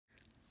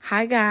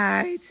Hi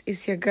guys,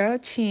 it's your girl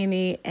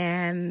Chini,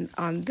 and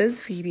on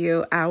this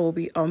video I will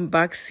be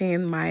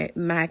unboxing my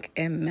Mach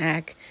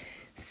Mach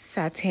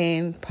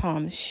satin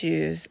palm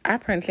shoes.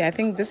 Apparently I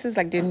think this is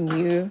like the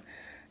new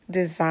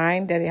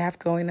design that they have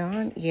going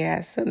on.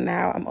 Yeah, so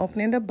now I'm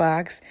opening the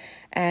box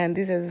and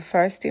this is the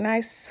first thing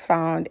I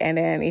found, and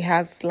then it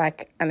has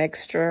like an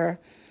extra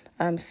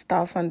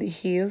stuff on the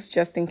heels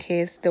just in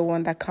case the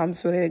one that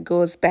comes with it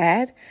goes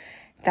bad.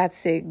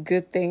 That's a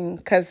good thing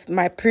because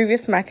my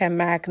previous Mach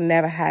Mach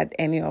never had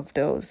any of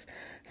those.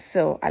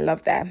 So I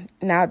love that.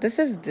 Now, this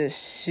is the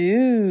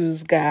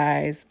shoes,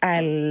 guys. I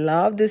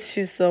love this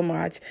shoe so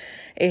much.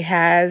 It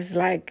has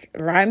like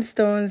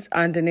rhinestones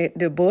underneath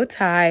the bow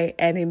tie,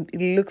 and it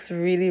looks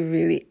really,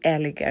 really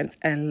elegant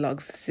and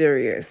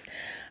luxurious.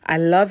 I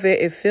love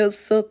it. It feels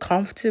so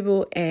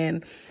comfortable,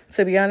 and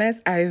to be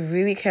honest, I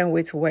really can't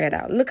wait to wear it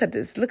out. Look at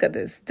this. Look at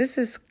this. This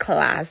is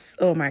class.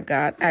 Oh my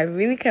God. I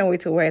really can't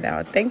wait to wear it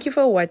out. Thank you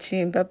for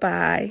watching.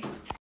 Bye-bye.